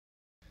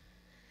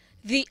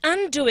The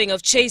undoing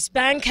of Chase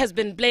Bank has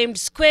been blamed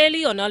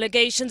squarely on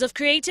allegations of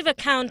creative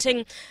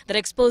accounting that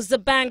exposed the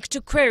bank to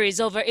queries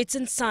over its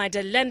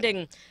insider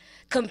lending,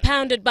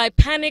 compounded by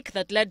panic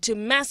that led to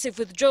massive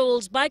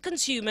withdrawals by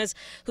consumers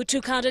who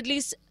took out at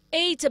least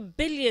 8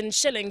 billion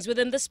shillings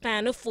within the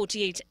span of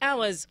 48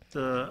 hours.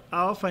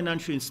 Our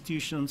financial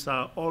institutions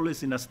are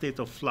always in a state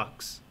of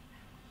flux,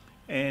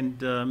 and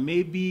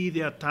maybe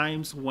there are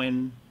times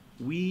when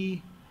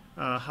we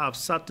have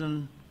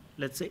certain,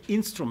 let's say,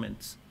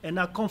 instruments and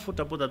are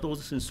comfortable that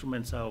those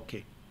instruments are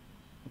okay.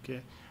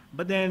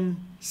 But then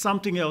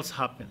something else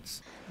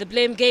happens. The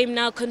blame game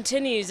now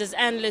continues as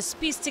analysts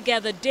piece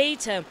together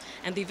data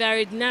and the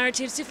varied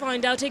narratives to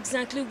find out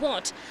exactly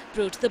what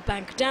brought the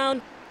bank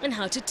down and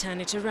how to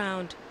turn it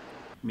around.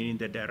 Meaning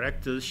the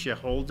directors,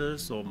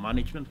 shareholders or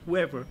management,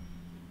 whoever,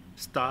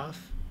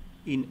 staff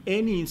in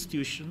any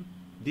institution,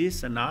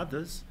 this and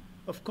others,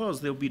 of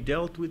course they'll be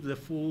dealt with the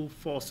full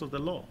force of the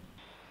law.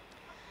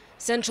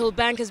 Central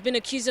Bank has been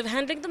accused of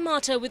handling the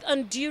matter with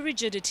undue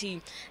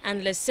rigidity.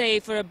 Analysts say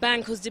for a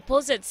bank whose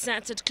deposits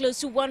sat at close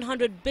to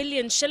 100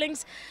 billion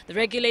shillings, the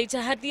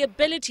regulator had the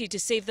ability to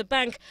save the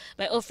bank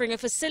by offering a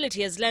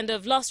facility as lender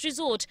of last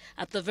resort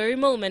at the very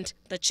moment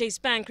that Chase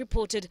Bank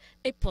reported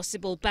a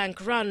possible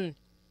bank run.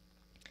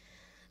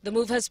 The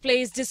move has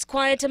placed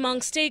disquiet among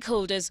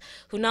stakeholders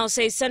who now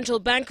say Central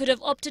Bank could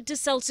have opted to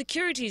sell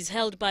securities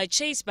held by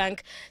Chase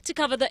Bank to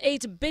cover the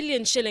 8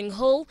 billion shilling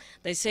hole.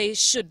 They say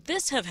should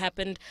this have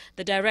happened,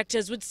 the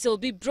directors would still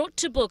be brought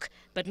to book,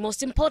 but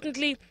most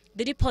importantly,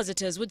 the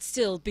depositors would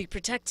still be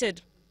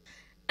protected.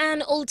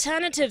 An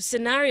alternative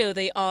scenario,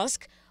 they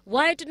ask,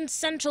 why didn't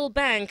Central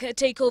Bank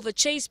take over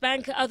Chase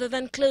Bank other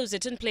than close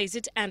it and place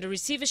it under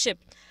receivership?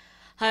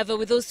 However,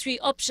 with those three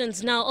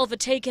options now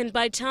overtaken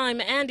by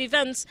time and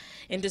events,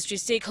 industry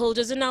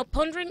stakeholders are now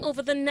pondering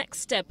over the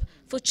next step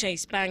for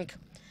Chase Bank.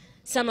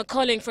 Some are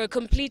calling for a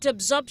complete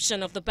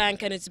absorption of the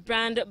bank and its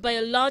brand by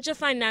a larger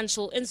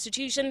financial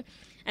institution,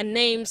 and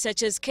names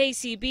such as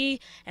KCB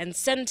and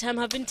Centum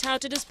have been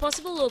touted as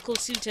possible local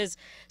suitors.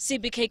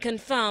 CBK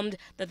confirmed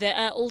that there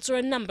are also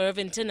a number of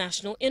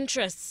international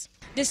interests.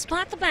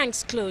 Despite the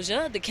bank's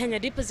closure, the Kenya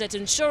Deposit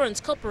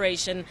Insurance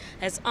Corporation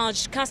has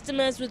urged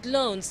customers with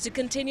loans to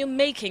continue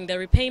making their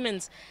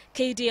repayments.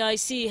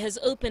 KDIC has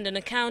opened an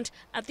account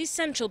at the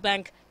central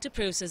bank to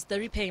process the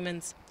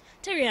repayments.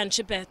 Terryanne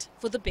Chebet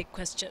for The Big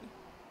Question.